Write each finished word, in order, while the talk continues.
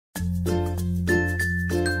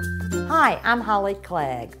Hi, I'm Holly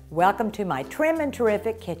Clegg. Welcome to my trim and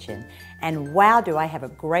terrific kitchen. And wow, do I have a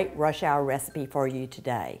great rush hour recipe for you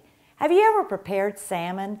today. Have you ever prepared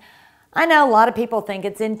salmon? I know a lot of people think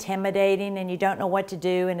it's intimidating and you don't know what to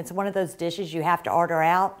do and it's one of those dishes you have to order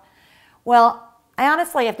out. Well, I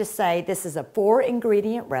honestly have to say this is a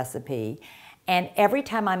 4-ingredient recipe, and every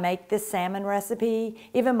time I make this salmon recipe,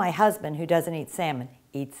 even my husband, who doesn't eat salmon,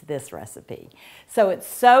 eats this recipe. So it's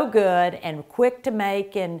so good and quick to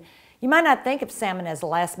make, and you might not think of salmon as a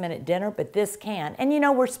last-minute dinner, but this can. And you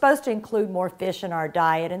know, we're supposed to include more fish in our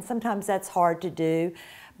diet, and sometimes that's hard to do,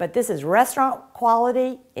 but this is restaurant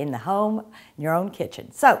quality in the home, in your own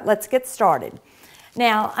kitchen. So let's get started.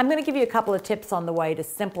 Now, I'm going to give you a couple of tips on the way to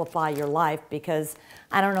simplify your life, because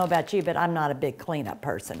I don't know about you, but I'm not a big cleanup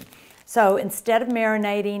person. So instead of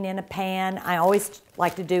marinating in a pan, I always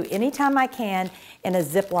like to do anytime I can in a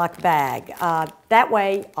Ziploc bag. That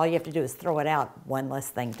way, all you have to do is throw it out, one less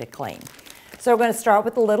thing to clean. So we're going to start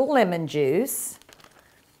with a little lemon juice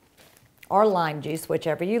or lime juice,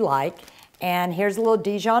 whichever you like. And here's a little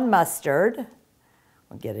Dijon mustard.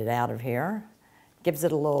 I'll get it out of here. Gives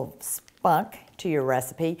it a little spunk to your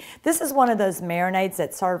recipe. This is one of those marinades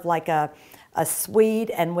that's sort of like a sweet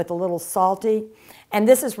and with a little salty. And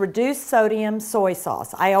this is reduced sodium soy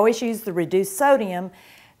sauce. I always use the reduced sodium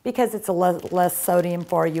because it's a less sodium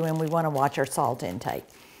for you and we want to watch our salt intake.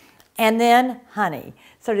 And then honey.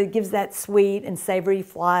 So it gives that sweet and savory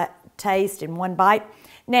taste in one bite.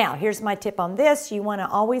 Now, here's my tip on this. You want to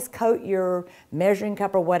always coat your measuring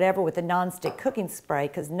cup or whatever with a nonstick cooking spray,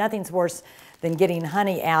 because nothing's worse than getting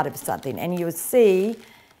honey out of something. And you will see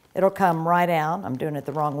it'll come right out. I'm doing it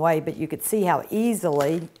the wrong way, but you could see how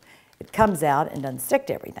easily it comes out and doesn't stick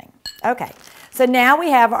to everything. Okay, so now we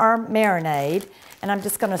have our marinade, and I'm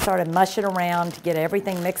just going to sort of mush it around to get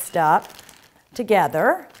everything mixed up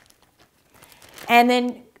together. And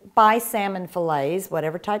then buy salmon fillets,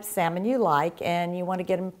 whatever type of salmon you like, and you want to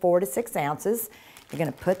get them 4 to 6 ounces. You're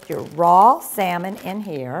going to put your raw salmon in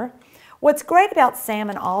here. What's great about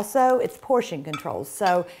salmon also, it's portion control.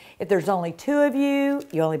 So if there's only 2 of you,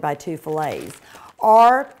 you only buy 2 fillets.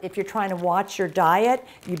 Or if you're trying to watch your diet,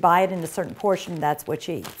 you buy it in a certain portion, that's what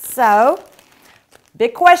you eat. So,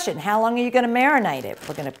 big question, how long are you going to marinate it?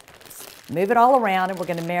 We're going to move it all around and we're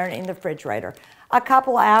going to marinate in the refrigerator. A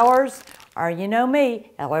couple hours, or you know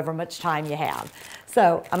me, however much time you have.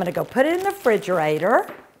 So I'm going to go put it in the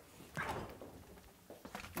refrigerator.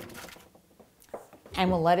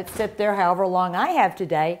 And we'll let it sit there however long I have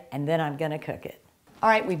today, and then I'm going to cook it. All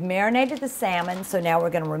right, we've marinated the salmon, so now we're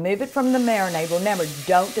going to remove it from the marinade. Remember,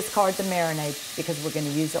 don't discard the marinade because we're going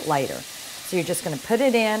to use it later. So you're just going to put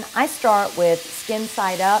it in. I start with skin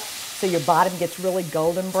side up, so your bottom gets really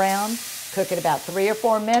golden brown. Cook it about 3 or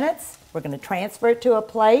 4 minutes. We're going to transfer it to a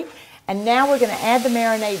plate, and now we're going to add the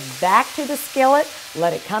marinade back to the skillet,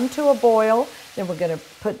 let it come to a boil. Then we're going to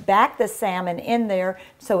put back the salmon in there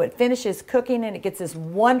so it finishes cooking and it gets this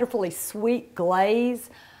wonderfully sweet glaze.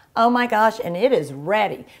 Oh my gosh, and it is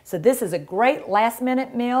ready. So this is a great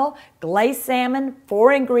last-minute meal, glazed salmon,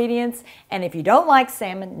 4 ingredients, and if you don't like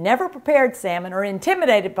salmon, never prepared salmon, or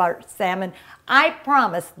intimidated by salmon, I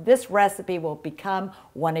promise this recipe will become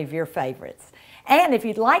one of your favorites. And if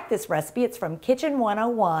you'd like this recipe, it's from Kitchen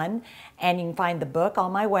 101, and you can find the book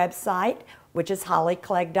on my website, which is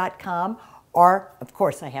hollyclegg.com, or, of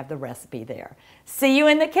course, I have the recipe there. See you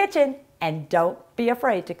in the kitchen, and don't be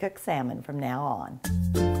afraid to cook salmon from now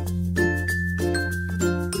on.